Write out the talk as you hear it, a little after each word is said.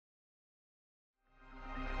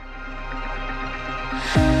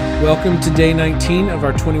Welcome to day 19 of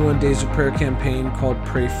our 21 Days of Prayer campaign called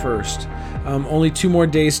Pray First. Only 2 more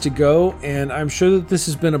days to go, and I'm sure that this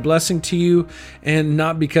has been a blessing to you, and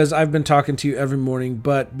not because I've been talking to you every morning,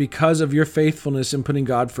 but because of your faithfulness in putting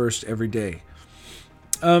God first every day.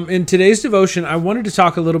 In today's devotion, I wanted to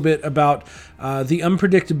talk a little bit about the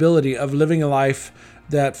unpredictability of living a life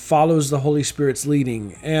that follows the Holy Spirit's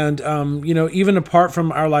leading. And, even apart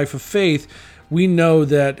from our life of faith, we know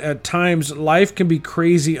that at times life can be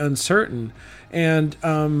crazy uncertain. And,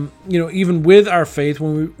 even with our faith,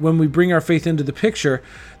 when we bring our faith into the picture,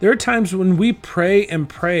 there are times when we pray and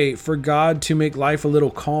pray for God to make life a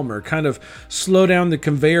little calmer, kind of slow down the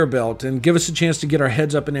conveyor belt and give us a chance to get our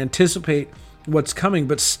heads up and anticipate what's coming.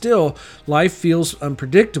 But still, life feels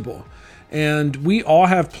unpredictable. And we all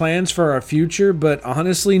have plans for our future, but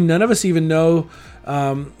honestly, none of us even know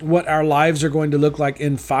what our lives are going to look like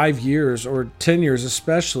in 5 years or 10 years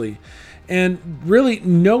especially. And really,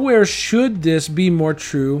 nowhere should this be more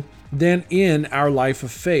true than in our life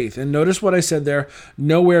of faith. And notice what I said there.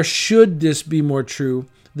 Nowhere should this be more true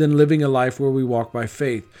than living a life where we walk by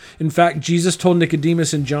faith. In fact, Jesus told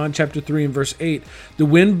Nicodemus in John chapter 3 and verse 8, "The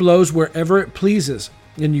wind blows wherever it pleases,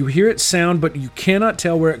 and you hear its sound, but you cannot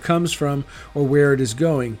tell where it comes from or where it is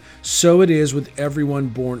going. So it is with everyone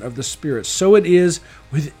born of the Spirit." So it is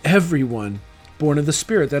with everyone born of the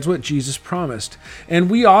Spirit. That's what Jesus promised. And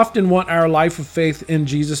we often want our life of faith in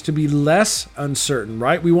Jesus to be less uncertain,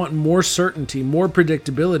 right? We want more certainty, more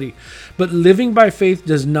predictability. But living by faith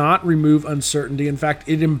does not remove uncertainty. In fact,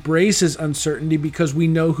 it embraces uncertainty because we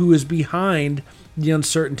know who is behind the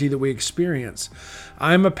uncertainty that we experience.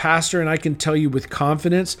 I'm a pastor, and I can tell you with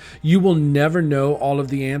confidence, you will never know all of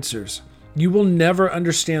the answers. You will never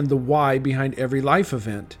understand the why behind every life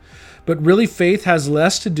event. But really, faith has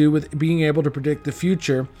less to do with being able to predict the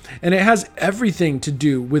future, and it has everything to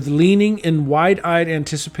do with leaning in wide-eyed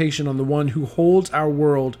anticipation on the one who holds our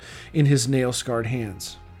world in his nail-scarred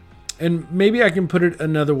hands. And maybe I can put it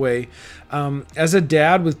another way. As a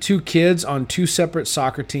dad with 2 kids on 2 separate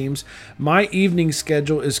soccer teams, my evening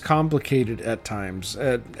schedule is complicated at times.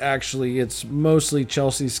 Actually, it's mostly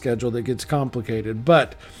Chelsea's schedule that gets complicated.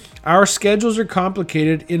 But our schedules are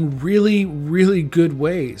complicated in really, really good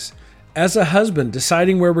ways. As a husband,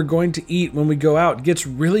 deciding where we're going to eat when we go out gets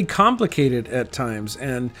really complicated at times.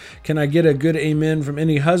 And can I get a good amen from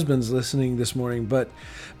any husbands listening this morning? But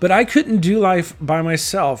I couldn't do life by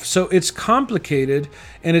myself. So it's complicated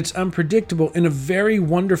and it's unpredictable in a very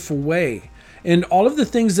wonderful way. And all of the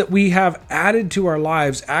things that we have added to our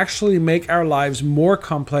lives actually make our lives more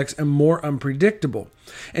complex and more unpredictable.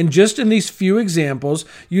 And just in these few examples,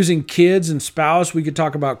 using kids and spouse, we could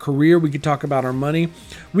talk about career, we could talk about our money.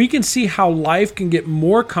 We can see how life can get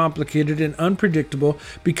more complicated and unpredictable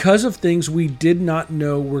because of things we did not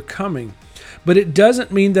know were coming. But it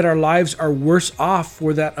doesn't mean that our lives are worse off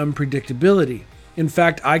for that unpredictability. In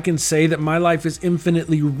fact, I can say that my life is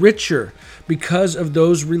infinitely richer because of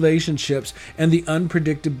those relationships and the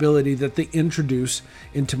unpredictability that they introduce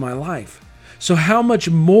into my life. So how much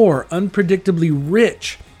more unpredictably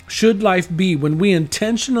rich should life be when we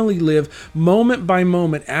intentionally live moment by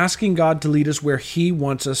moment, asking God to lead us where He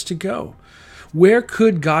wants us to go? Where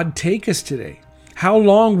could God take us today? How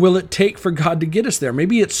long will it take for God to get us there?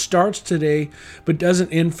 Maybe it starts today, but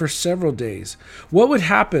doesn't end for several days. What would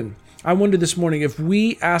happen, I wonder this morning, if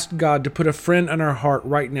we asked God to put a friend on our heart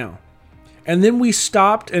right now? And then we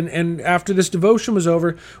stopped, and after this devotion was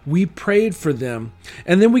over, we prayed for them.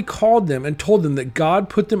 And then we called them and told them that God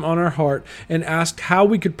put them on our heart and asked how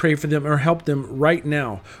we could pray for them or help them right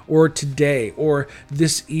now, or today, or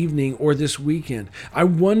this evening, or this weekend. I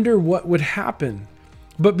wonder what would happen.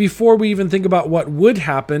 But before we even think about what would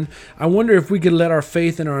happen, I wonder if we could let our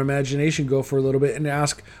faith and our imagination go for a little bit and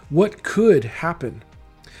ask what could happen.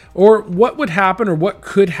 Or what would happen or what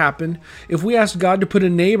could happen if we asked God to put a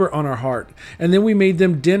neighbor on our heart and then we made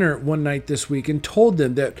them dinner one night this week and told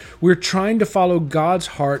them that we're trying to follow God's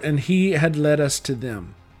heart and He had led us to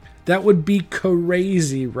them. That would be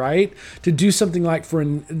crazy, right? To do something like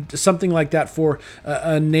that for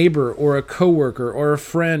a neighbor or a coworker or a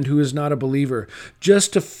friend who is not a believer.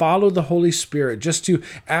 Just to follow the Holy Spirit, just to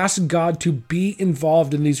ask God to be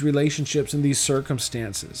involved in these relationships and these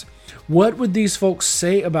circumstances. What would these folks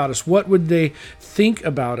say about us? What would they think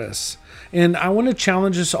about us? And I want to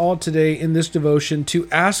challenge us all today in this devotion to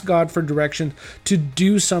ask God for direction to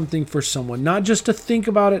do something for someone, not just to think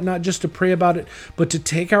about it, not just to pray about it, but to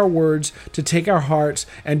take our words, to take our hearts,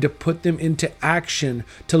 and to put them into action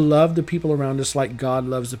to love the people around us like God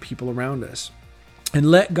loves the people around us. And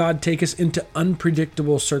let God take us into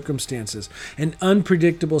unpredictable circumstances and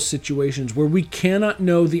unpredictable situations where we cannot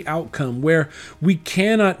know the outcome, where we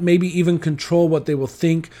cannot maybe even control what they will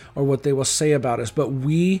think or what they will say about us. But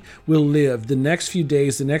we will live the next few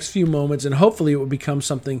days, the next few moments, and hopefully it will become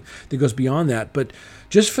something that goes beyond that. But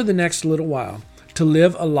just for the next little while, to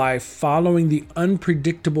live a life following the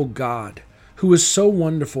unpredictable God who is so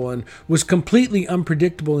wonderful and was completely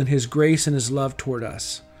unpredictable in his grace and his love toward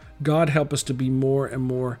us. God help us to be more and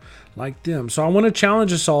more like them. So I want to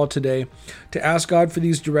challenge us all today to ask God for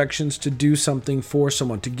these directions to do something for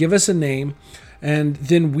someone, to give us a name, and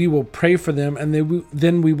then we will pray for them, and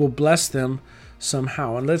then we will bless them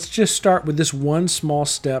somehow. And let's just start with this one small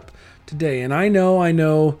step today. And I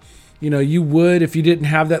know, you would if you didn't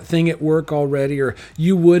have that thing at work already, or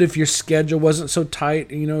you would if your schedule wasn't so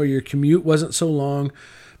tight, or your commute wasn't so long.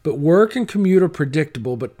 But work and commute are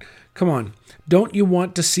predictable. But come on, don't you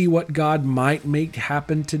want to see what God might make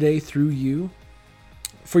happen today through you?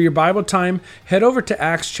 For your Bible time, head over to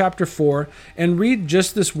Acts chapter 4 and read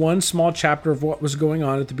just this one small chapter of what was going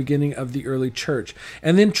on at the beginning of the early church.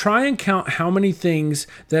 And then try and count how many things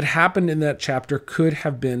that happened in that chapter could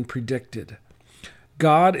have been predicted.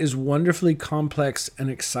 God is wonderfully complex and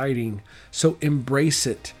exciting, so embrace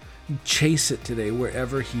it, chase it today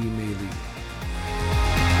wherever he may lead.